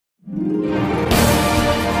Hey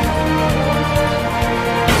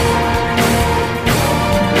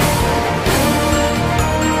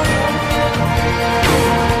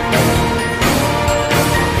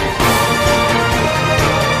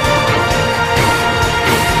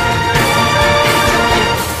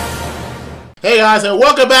guys, and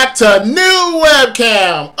welcome back to new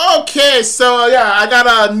webcam. Okay, so yeah, I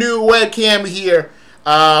got a new webcam here.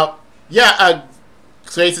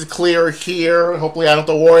 Space is clear here. Hopefully, I don't have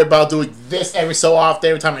to worry about doing this every so often,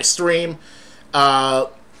 every time I stream.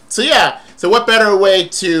 So what better way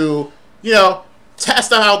to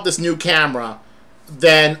test out this new camera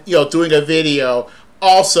than doing a video.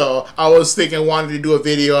 Also, I was thinking I wanted to do a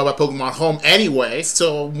video about Pokemon Home anyway,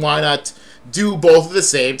 so why not do both at the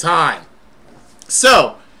same time?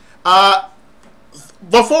 So,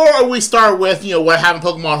 before we start with, what happened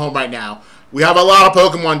in Pokemon Home right now, we have a lot of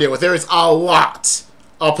Pokemon to deal with. There is a lot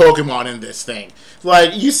of Pokemon in this thing.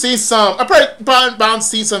 Like, you see some, I'm probably bound to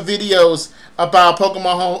see some videos about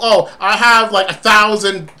Pokemon Home. Oh, I have like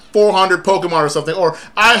 1,400 Pokemon or something, or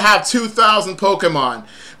I have 2,000 Pokemon.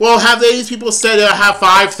 Well, have these people said I have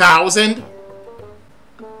 5,000?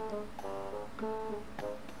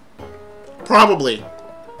 Probably.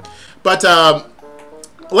 But,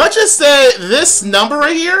 let's just say this number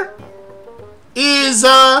right here is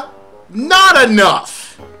not enough.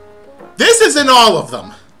 This isn't all of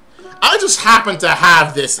them. I just happen to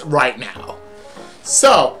have this right now.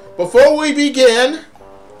 So, before we begin,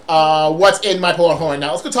 what's in my Pokemon home right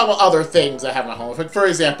now, let's go talk about other things I have in my home. For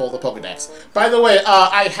example, the Pokedex. By the way,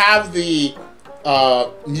 I have the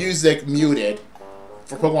music muted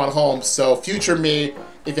for Pokemon Home, so future me,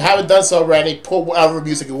 if you haven't done so already, put whatever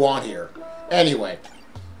music you want here. Anyway.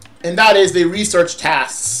 And that is the research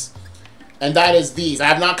tasks. And that is these. I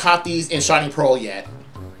have not caught these in Shining Pearl yet.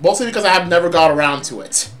 Mostly because I have never got around to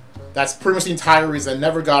it. That's pretty much the entire reason I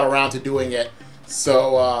never got around to doing it.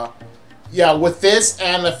 So, yeah, with this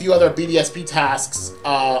and a few other BDSP tasks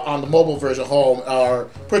on the mobile version home are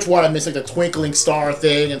pretty much what I'm missing, the Twinkling Star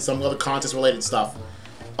thing and some other contest-related stuff.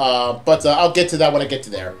 But I'll get to that when I get to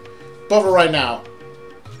there. But for right now,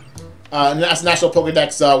 as National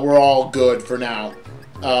Pokedex, we're all good for now.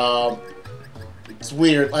 It's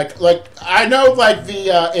weird. Like I know, like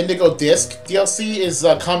the Indigo Disc DLC is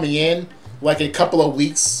coming in like a couple of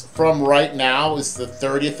weeks from right now. It's the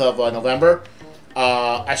 30th of November.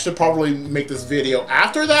 I should probably make this video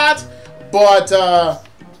after that, but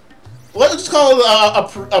let's just call it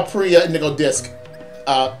a pre-Indigo Disc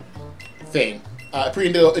thing.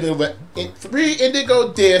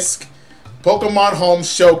 Pre-Indigo Disc Pokemon Home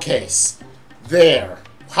Showcase. There.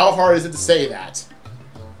 How hard is it to say that?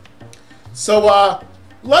 So,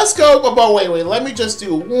 let's go, but wait, let me just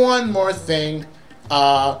do one more thing.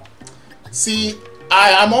 See,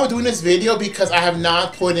 I'm only doing this video because I have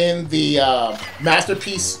not put in the,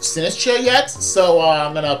 Masterpiece Sinistcha yet, so,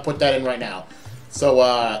 I'm gonna put that in right now. So,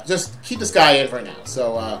 just keep this guy in for now.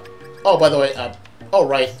 So, oh, by the way, oh,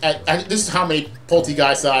 right, this is how many Polchuk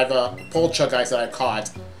guys that I've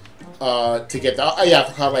caught, to get the, yeah,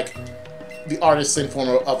 I caught, like, the artisan form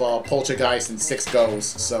of a Poltergeist in 6 goes,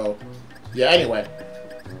 so... Yeah, anyway.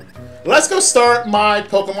 Let's go start my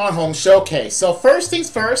Pokemon Home Showcase. So first things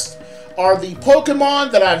first are the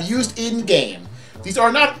Pokemon that I've used in-game. These are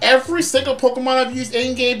not every single Pokemon I've used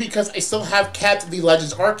in-game because I still have kept the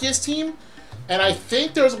Legends Arceus team. And I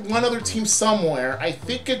think there's one other team somewhere. I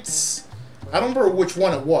think it's... I don't remember which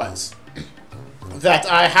one it was. That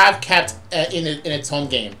I have kept in its home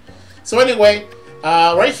game. So anyway,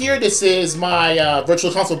 right here, this is my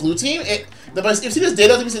Virtual Console Blue team. If you see this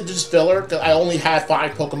data, it's just filler, because I only had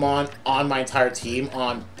 5 Pokemon on my entire team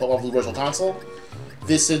on Pokemon Blue Virtual Console.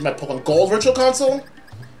 This is my Pokemon Gold Virtual Console.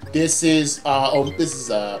 This is, oh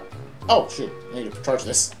shoot, I need to charge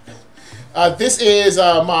this. This is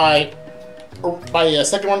my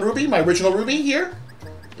second one Ruby, my original Ruby here.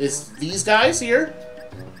 Is these guys here.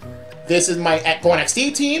 This is my Pokemon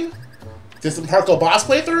XD team. This is Hardcore Boss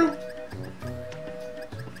playthrough.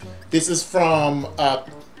 This is from,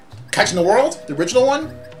 Catching the World, the original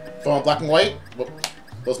one, from Black and White. Well,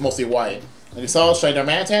 it was mostly white. And you saw Shiner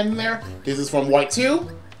Mantan in there. This is from White 2.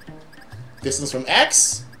 This is from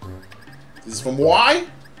X. This is from Y.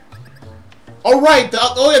 Oh right, the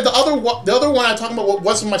other one I'm talking about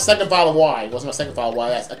was from my second file of Y. It wasn't my second file of Y.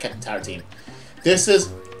 I kept the entire team. This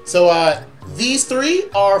is these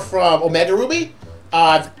 3 are from Omega Ruby.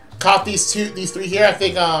 I've caught these 3 here. I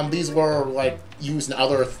think these were like used in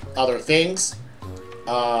other things.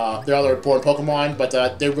 They're other important Pokemon, but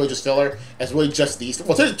they're really just filler. It's really just these.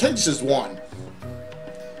 Well, it's just one,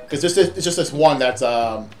 because it's just this one that's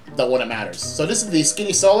the one that matters. So this is the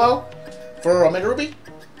Skinny Solo for Omega Ruby.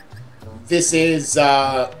 This is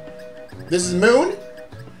Moon.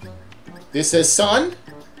 This is Sun.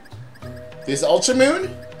 This is Ultra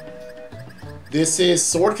Moon. This is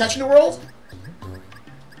Sword Catching the World.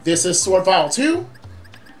 This is Sword File 2.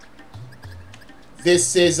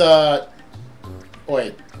 This is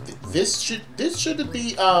wait, this should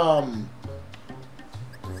be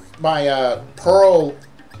my Pearl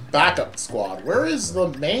backup squad. Where is the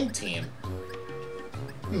main team?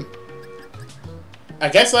 I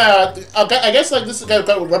guess like this is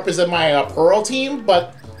gonna represent my Pearl team,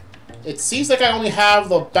 but it seems like I only have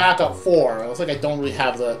the backup 4. It looks like I don't really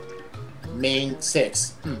have the main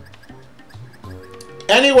 6.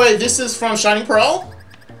 Anyway, this is from Shining Pearl.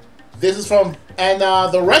 This is from, and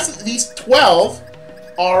the rest of these 12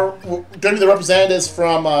 are going to be the representatives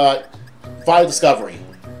from Violet Discovery.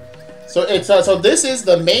 So it's so this is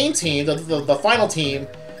the main team, the final team,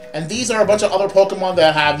 and these are a bunch of other Pokemon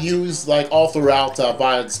that I have used like all throughout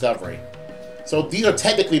Violet Discovery. So these are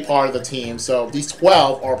technically part of the team. So these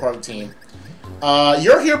 12 are part of the team.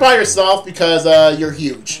 You're here by yourself because you're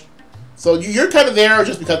huge. So you're kind of there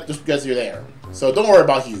just because you're there. So don't worry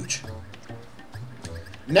about huge.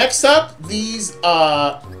 Next up, these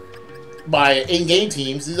my in-game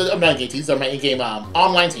teams. These are not in-game teams. These are my in-game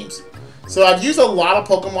online teams. So I've used a lot of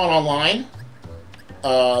Pokemon online.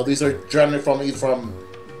 These are generally from either from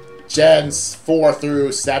Gens 4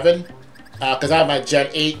 through 7, because I have my Gen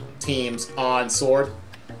 8 teams on Sword.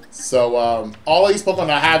 So all of these Pokemon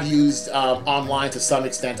I have used online to some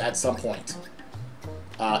extent at some point.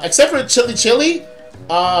 Except for Chili.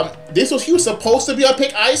 He was supposed to be on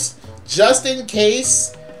Pick Ice, just in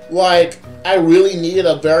case, like, I really needed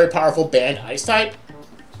a very powerful banned Ice type,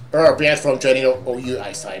 or a banned from Gen 8 OU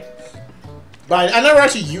Ice type. But I never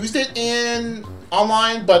actually used it in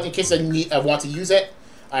online, but in case I want to use it,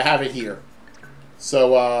 I have it here.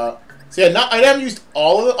 So yeah, I haven't used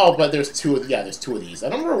all of them. Oh, but there's two of these. I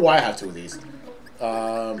don't remember why I have 2 of these.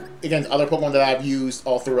 Again, other Pokemon that I've used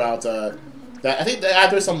all throughout. I think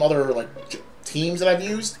there's some other like teams that I've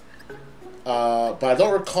used, but I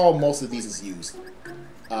don't recall most of these as used.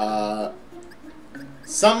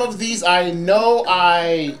 Some of these I know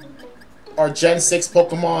are Gen 6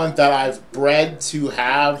 Pokemon that I've bred to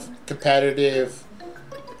have competitive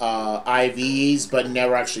IVs, but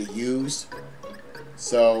never actually used.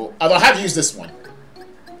 So, although I have used this one.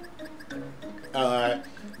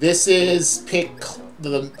 This is wait,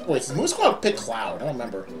 is Moose called Pick Cloud? I don't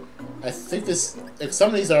remember. I think some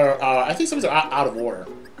of these are, I think some of these are out of order.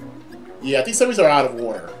 Yeah, I think some of these are out of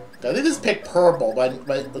order. I think this is Pick Purple, but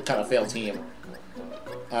it kind of failed team.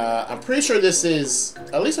 I'm pretty sure this is,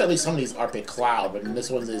 at least some of these are Pick Cloud, but this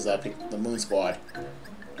one is Pick the Moon Squad.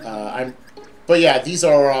 But yeah, these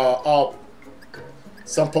are all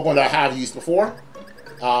some Pokemon that I have used before,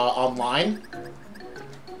 online.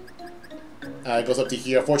 It goes up to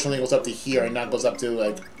here. Fortunately, it goes up to here, and now it goes up to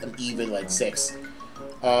like an even like 6.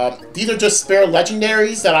 These are just spare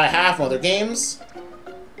legendaries that I have from other games,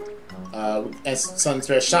 and some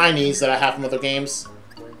spare shinies that I have from other games.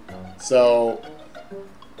 So,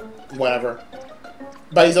 whatever.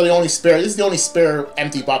 But these are the only spare. This is the only spare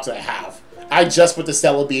empty box that I have. I just put the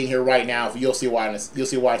Celebi in here right now. You'll see why. You'll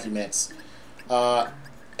see why in a few minutes.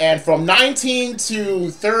 And from 19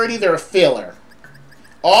 to 30, they're filler.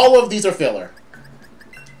 All of these are filler.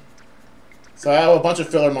 So I have a bunch of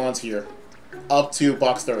filler mons here, up to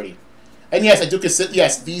box 30. And yes, I do consider.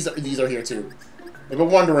 Yes, these are here too. If you're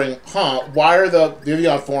wondering, why are the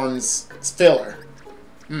Vivian forms filler?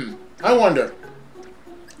 I wonder.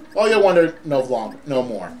 Oh, you'll wonder no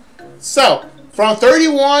more. So, from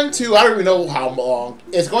 31 to, I don't even know how long,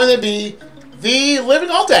 it's going to be the Living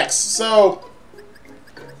Dex. So,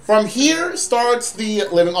 from here starts the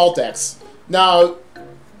Living Dex. Now,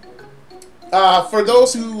 for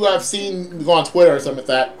those who have seen me go on Twitter or something like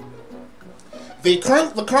that, the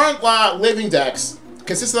current Living Dex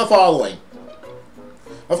consists of the following.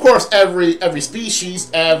 Of course, every species,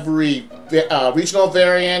 every regional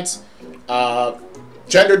variant,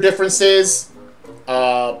 gender differences,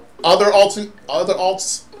 other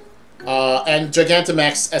alts, and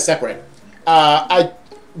Gigantamax as separate. I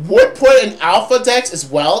would put an Alpha Dex as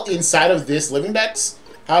well inside of this Living Dex.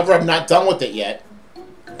 However, I'm not done with it yet.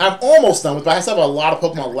 I'm almost done with it, but I still have a lot of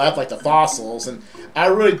Pokemon left, like the fossils, and I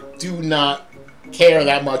really do not care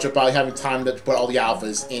that much about having time to put all the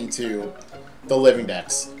Alphas into the Living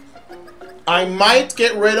Dex. I might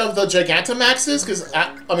get rid of the Gigantamaxes, because,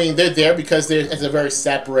 I mean, they're there because it's a very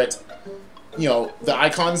separate, you know, the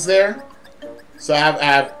icons there. So I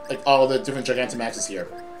have like, all the different Gigantamaxes here.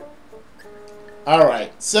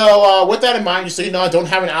 Alright, so with that in mind, just so you know, I don't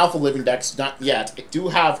have an Alpha Living Dex, not yet. I do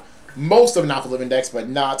have most of an Alpha Living Dex, but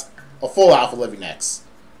not a full alpha Living Dex,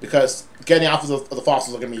 because getting alphas of the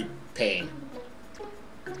fossils are going to be pain.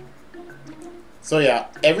 So yeah,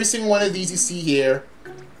 every single one of these you see here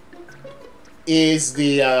is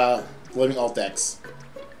the Living Alt Dex.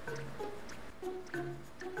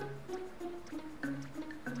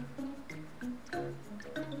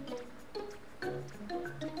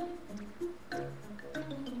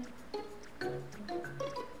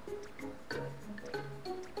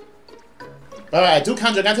 I do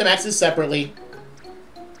count Gigantamaxes separately.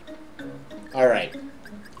 Alright.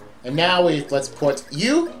 And now let's put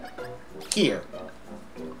you here.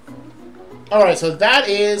 Alright, so that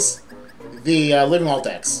is the Living Alt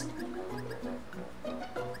Dex.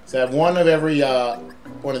 So I have one of every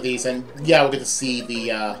one of these, and yeah, we'll get to see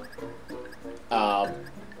the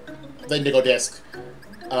Indigo Disc.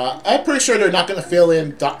 I'm pretty sure they're not going to fill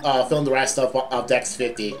in the rest of Dex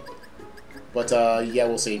 50. But yeah,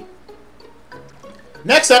 we'll see.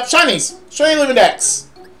 Next up, Shinies! Shiny Living Dex!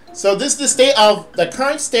 So this is the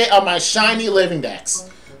current state of my Shiny Living Dex.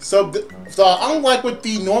 So unlike with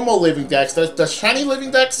the normal Living Dex, the Shiny Living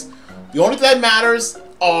Dex, the only thing that matters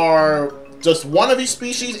are just one of each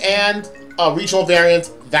species and a regional variant.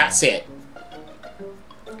 That's it.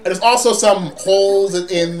 And there's also some holes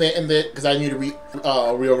in the because I need to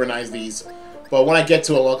reorganize these. But when I get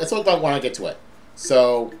to it, well, it's all about when I get to it.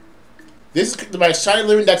 So this is my Shiny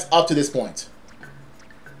Living Dex up to this point.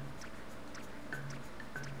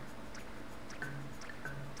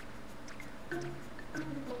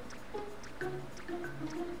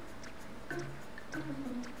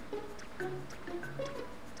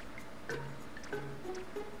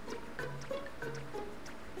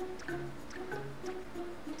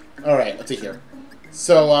 Alright, let's see here.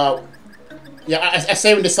 So, yeah, I'm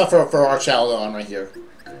saving this stuff for our channel on right here.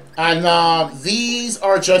 And, these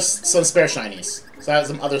are just some spare shinies. So I have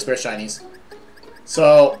some other spare shinies.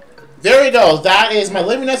 So, there you go. That is my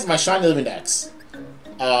Living Dex and my Shiny Living Dex.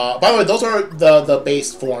 By the way, those are the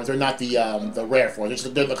base forms. They're not the rare forms.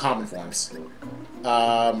 They're the common forms.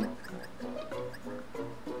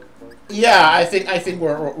 Yeah, I think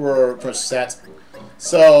we're set.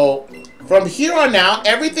 So, from here on out,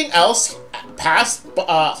 everything else past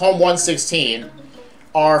Home 116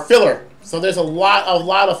 are filler. So there's a lot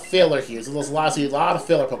of filler here. So there's a lot of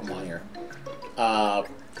filler Pokemon here.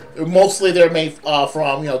 Mostly they're made from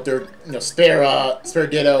spare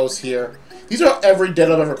Dittos here. These are every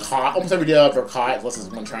Ditto I've ever caught. Almost every Ditto I've ever caught, unless there's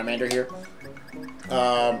one Charmander here.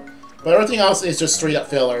 But everything else is just straight up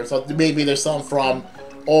filler. So maybe there's some from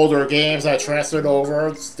older games that I transferred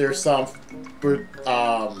over. There's some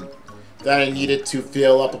that I needed to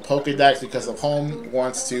fill up a Pokedex because of Home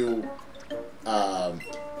wants to fill up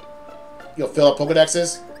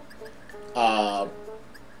Pokedexes.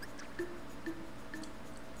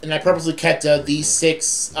 And I purposely kept these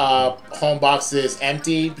 6 home boxes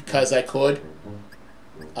empty because I could.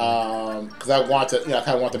 Because I want to, I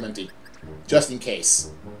kind of want them empty, just in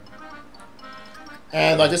case.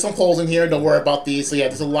 And like, there's some holes in here. Don't worry about these. So yeah,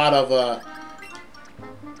 there's a lot of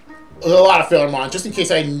filler mon, just in case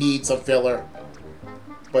I need some filler.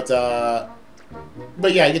 But yeah,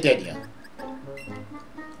 you get the idea.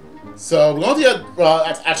 So the only thing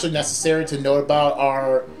that's actually necessary to note about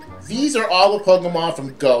are these are all the Pokemon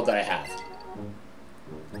from Go that I have.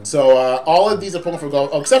 So all of these are Pokemon from Go,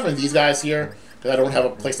 except for these guys here, because I don't have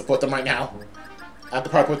a place to put them right now. I have to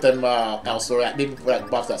probably put them elsewhere. Maybe put that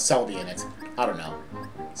box that Celebi in it. I don't know.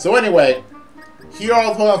 So anyway, here are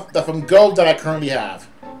all the Pokemon from Go that I currently have.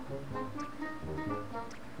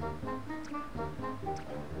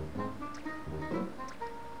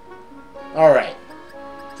 Alright.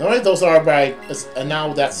 So anyway, those are and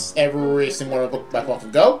now that's every single one of my Pokemon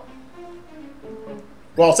from Go.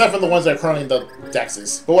 Well, except for the ones that are currently in the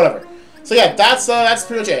Dexes. But whatever. So yeah, that's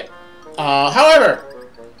pretty much it. However,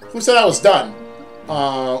 who said I was done?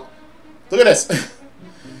 Look at this.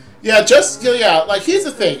 Yeah, like, here's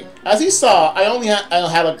the thing. As you saw, I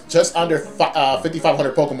had like just under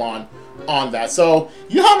 5,500 Pokemon on that. So,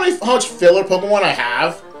 you know how much filler Pokemon I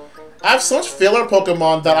have? I have so much filler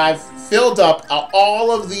Pokemon that I've filled up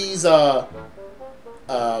all of these, almost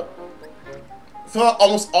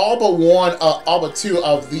all but one, all but 2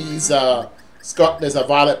 of these, there's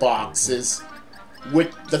Violet boxes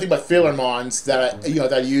with nothing but filler mons that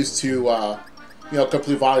that I used to,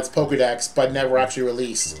 complete Violet's Pokedex, but never actually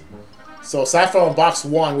released. So aside from box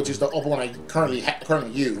 1, which is the one I currently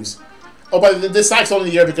use. Oh, but this site's only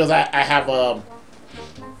here because I have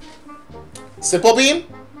Simple Beam.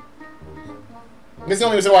 This is the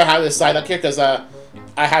only reason why I have this site up here, because I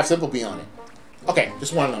have Simple Beam on it. Okay,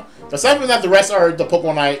 just want to know. But aside from that, the rest are the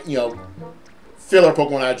Pokemon filler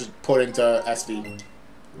Pokemon I just put into SV.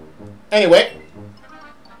 Anyway.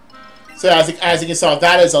 So as you can see,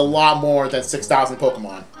 that is a lot more than 6,000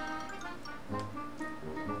 Pokemon.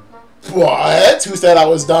 What? Who said I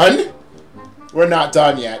was done? We're not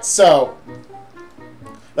done yet. So,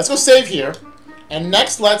 let's go save here. And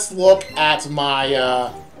next, let's look at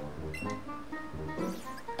my,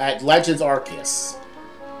 at Legends Arceus.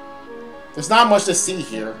 There's not much to see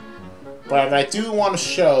here. But I do want to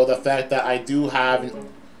show the fact that I do have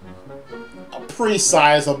a pretty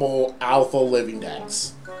sizable Alpha Living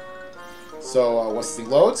Dex. So, once the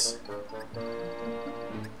thing loads.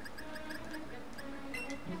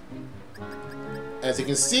 As you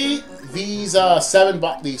can see, these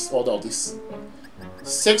these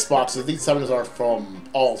 6 boxes, these 7 are from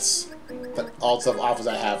alts, the alts of alphas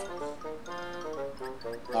I have.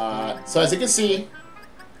 So as you can see,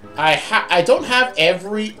 I don't have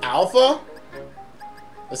every alpha,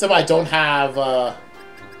 except I don't have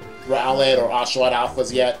Rowlet or Oshawott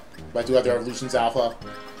alphas yet, but I do have the Evolutions alpha.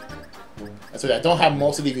 That's right, I don't have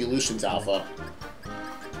most of the Evolutions alpha.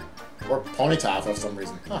 Or Ponyta Alpha for some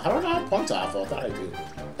reason. Oh, how do I have Ponyta Alpha? I thought I do.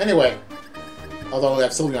 Anyway. Although I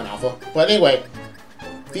have Sylveon Alpha. But anyway.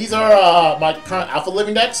 These are my current Alpha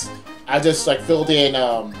Living Dex. I just like filled in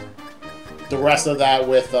the rest of that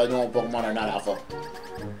with normal Pokemon are not Alpha.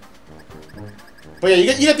 But yeah,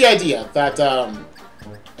 you get the idea. That I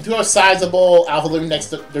do have a sizable Alpha Living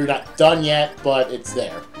Dex. They're not done yet, but it's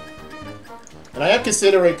there. And I am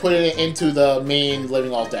considering putting it into the main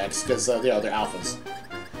Living Alt Dex, because they're Alphas.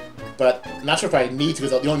 But I'm not sure if I need to,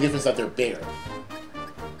 because the only difference is that they're bigger.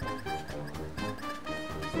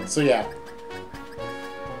 So yeah.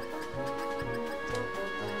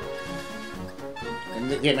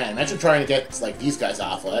 And yeah, man, imagine trying to get like these guys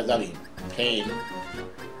Alpha. That'd be pain.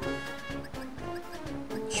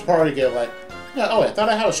 Should probably get like, yeah. Oh, I thought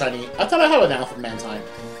I had a shiny. I thought I had an Alpha Mantine.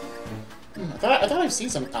 I thought I've seen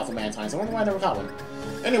some Alpha Mantines. I wonder why I never got one.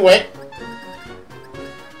 Anyway.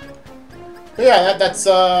 But yeah, that's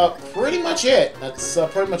pretty much it. That's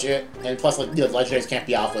pretty much it. And plus, like, the legendaries can't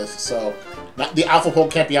be alphas, so the alpha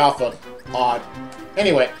Poke can't be alpha. Odd.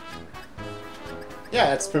 Anyway, yeah,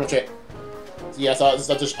 that's pretty much it. Yeah, so that's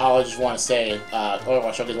just all I just want to say. Oh,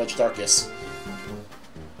 I'll show you Legends Arceus.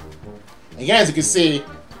 Again, as you can see,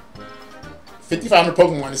 5,500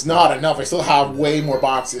 Pokemon is not enough. I still have way more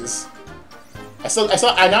boxes. I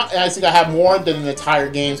think I have more than an entire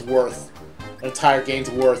game's worth. Of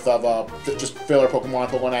just filler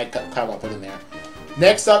Pokemon I kind of want to put in there.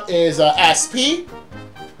 Next up is SP.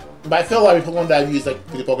 By filler, I mean Pokemon that I've used like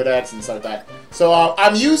the Pokedex and stuff like that. So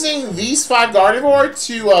I'm using these 5 Gardevoir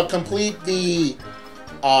to complete the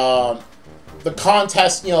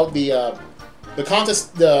contest. You know, the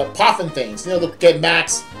contest, the Poffin things. You know, to get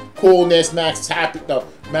max coolness, max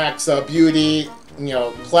beauty, you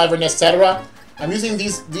know, cleverness, etc. I'm using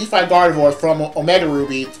these 5 Gardevoir from Omega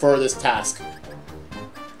Ruby for this task.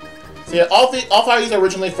 So yeah, all 5 of these are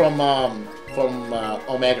originally from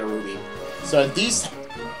Omega Ruby. So these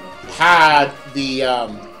had the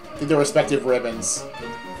respective ribbons.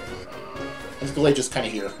 And the glade just kind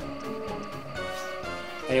of here.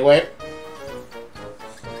 Anyway.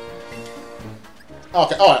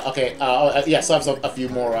 Okay. Oh, okay. Yeah. So I have a few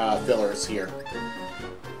more fillers here.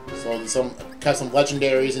 So there's some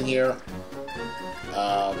legendaries in here.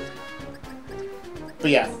 But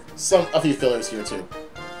yeah, a few fillers here too.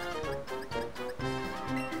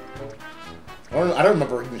 I don't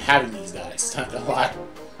remember even having these guys, not gonna lie.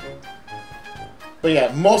 But yeah,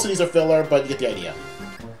 most of these are filler, but you get the idea.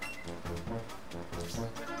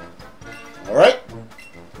 Alright.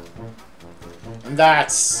 And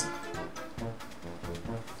that's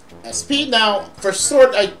SP. Now, for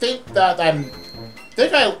Sword, I think I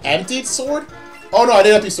emptied Sword. Oh no, I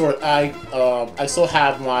didn't empty Sword. I still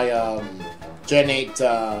have my Gen 8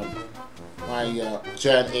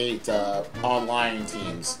 Gen 8 online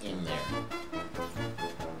teams in there.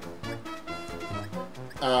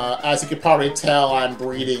 As you can probably tell, I'm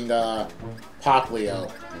breeding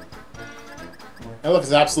Poplio. And look,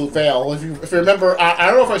 it's an absolute fail. If you remember, I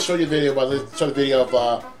don't know if I showed you a video, but I showed a video of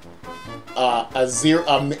a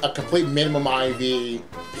complete minimum IV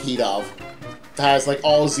P-Dove that has like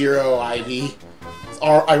all 0 IV. It's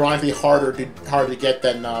ironically harder to get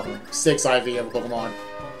than 6 IV of a Pokemon.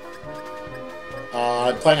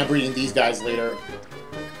 I'm planning on breeding these guys later.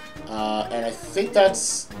 And I think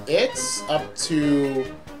that's it. Up to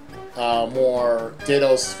more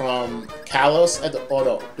Dittos from Kalos. Oh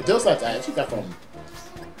no, the Dittos that I actually got from.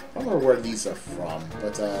 I don't remember where these are from,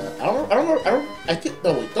 but I think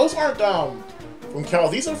no wait, those aren't from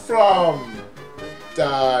Kalos. These are from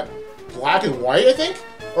Black and White, I think,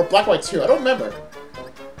 or Black and White 2. I don't remember.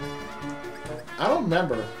 I don't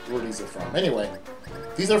remember where these are from. Anyway,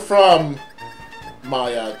 these are from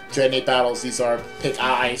my Gen 8 battles. These are pick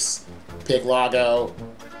Ice, pick Lago,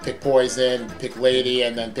 pick Poison, pick Lady,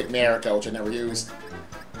 and then pick America, which I never used.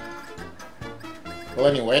 Well,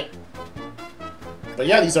 anyway. But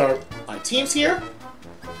yeah, these are my teams here.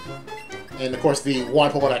 And of course, the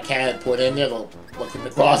one Pokemon I can't put in there, the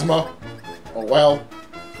Necrozma. Oh well.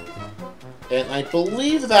 And I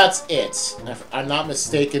believe that's it. If I'm not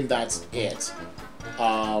mistaken, that's it.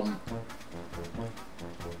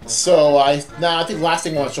 So I think the last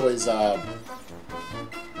thing I want to show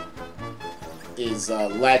is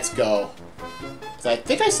Let's Go. So I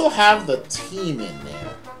think I still have the team in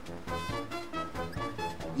there.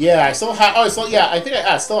 Yeah, I still have. Oh, so yeah, I think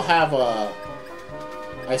I still have.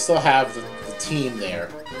 I still have the team there.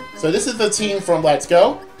 So this is the team from Let's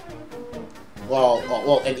Go. Well,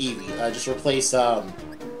 and Eevee. Just replace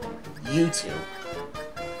you two.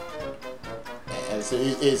 And so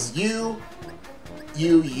it's you,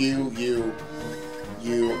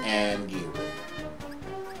 and you.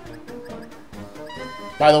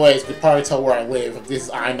 By the way, you can probably tell where I live. This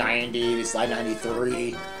is I-90, this is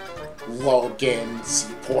I-93, Logan,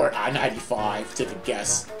 Seaport, I-95. Take a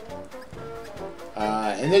guess.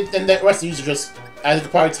 And the rest of these are just, as you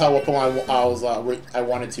can probably tell, what Pokemon I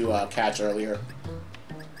wanted to catch earlier.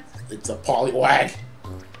 It's a Poliwag.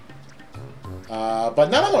 But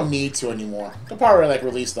none of them need to anymore. I'll probably like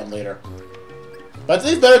release them later. But I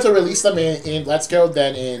think it's better to release them in Let's Go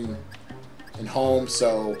than in Home.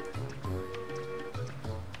 So,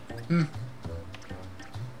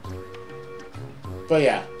 But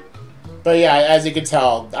yeah, as you can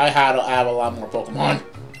tell, I have a lot more Pokemon.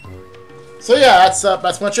 So yeah,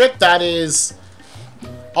 that's much it. That is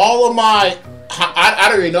all of my. I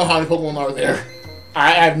don't even know how many Pokemon are there.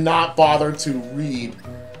 I have not bothered to read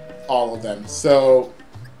all of them. So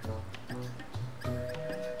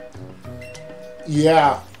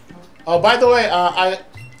yeah. Oh, by the way, I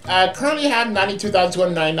currently have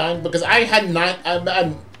 92,299 because I had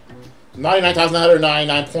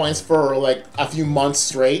 99,999 points for like a few months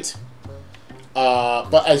straight.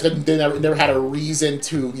 But I never had a reason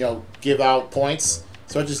to give out points,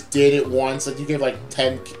 so I just did it once. Like you give like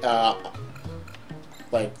 10,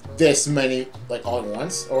 like this many, like all at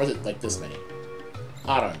once, or was it like this many?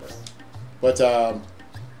 I don't remember. But to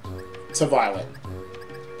Violet.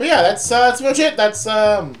 But yeah, that's pretty much it. That's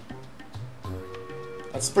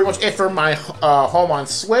pretty much it for my home on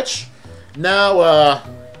Switch. Now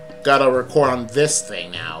gotta record on this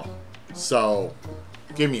thing now. So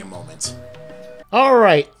give me a moment. All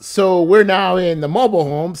right, so we're now in the mobile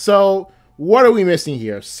home. So what are we missing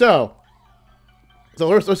here? So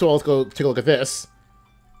first of all, let's go take a look at this.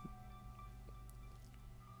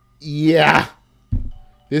 Yeah,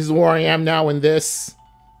 this is where I am now in this.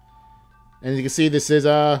 And as you can see, this is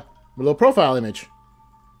a little profile image.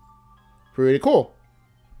 Pretty cool.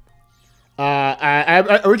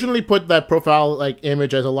 I originally put that profile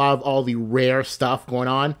image as a lot of all the rare stuff going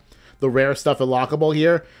on. The rare stuff unlockable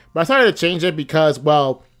here. But I decided to change it because,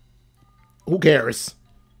 well, who cares?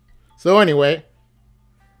 So anyway,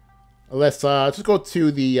 let's just go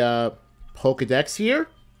to the Pokedex here.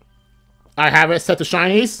 I have it set to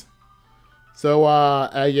shinies. So,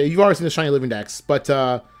 yeah, you've already seen the shiny Living Dex. But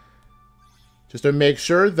just to make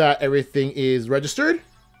sure that everything is registered.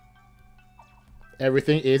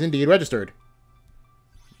 Everything is indeed registered.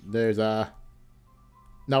 There's not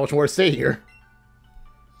much more to say here.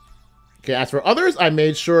 Okay, as for others, I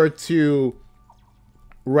made sure to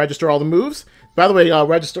register all the moves. By the way,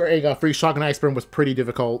 registering a free Shock and Ice Burn was pretty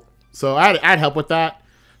difficult, so I'd help with that.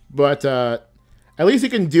 But at least you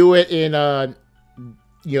can do it in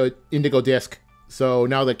Indigo Disc. So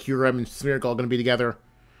now that Kyurem and Spherical are going to be together.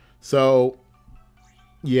 So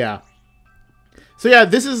yeah. So yeah,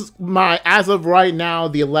 this is my, as of right now,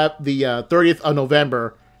 the 30th of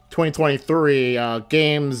November, 2023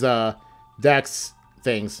 games, Dex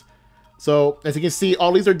things. So, as you can see,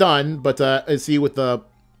 all these are done, but as you see with the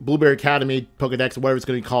Blueberry Academy Pokedex, or whatever it's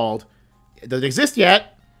going to be called, it doesn't exist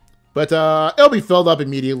yet, but it'll be filled up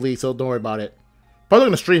immediately, so don't worry about it. Probably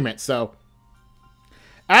going to stream it, so.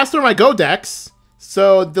 As for my Godex,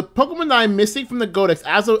 so the Pokemon that I'm missing from the Godex,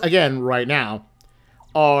 as of, again, right now,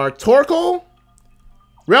 are Torkoal,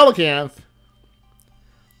 Relicanth,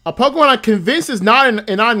 a Pokemon I'm convinced is not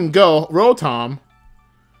in Go, Rotom,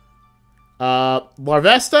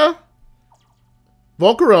 Larvesta,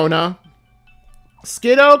 Volcarona,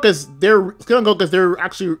 Skiddo, because they're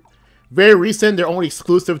actually very recent. They're only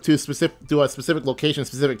exclusive to a specific location,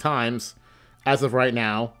 specific times, as of right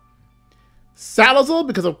now. Salazzle,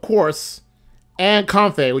 because of course, and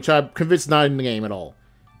Comfey, which I'm convinced is not in the game at all.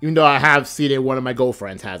 Even though I have seen it, one of my Go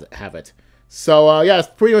friends have it. So, yeah, that's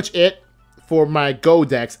pretty much it for my Go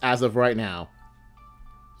Dex as of right now.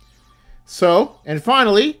 So, and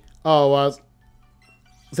finally, let's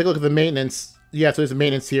take a look at the maintenance. Yeah, so there's a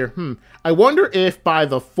maintenance here. I wonder if by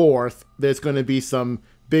the 4th, there's going to be some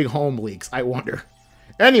big home leaks. I wonder.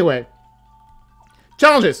 Anyway,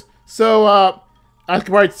 challenges. So, as you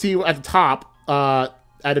can probably see at the top, I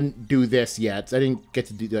didn't do this yet. I didn't get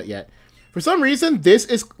to do that yet. For some reason, this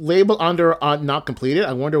is labeled under not completed.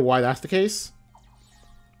 I wonder why that's the case.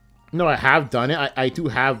 No, I have done it. I do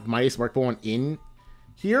have my smartphone in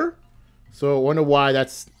here. So I wonder why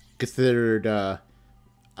that's considered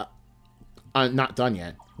not done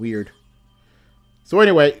yet. Weird. So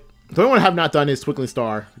anyway, the only one I have not done is Twinkling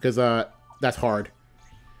Star, because that's hard.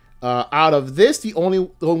 Out of this, the only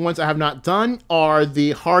ones I have not done are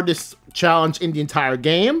the hardest challenge in the entire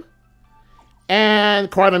game. And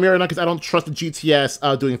Quad Mirror, because I don't trust the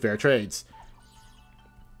GTS doing fair trades.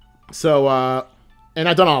 So, and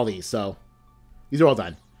I've done all these, so these are all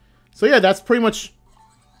done. So yeah, that's pretty much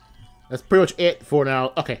it for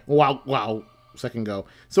now. Okay, wow, second go.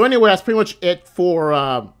 So anyway, that's pretty much it for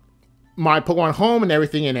my Pokemon Home and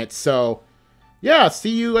everything in it. So yeah,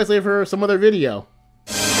 see you guys later for some other video.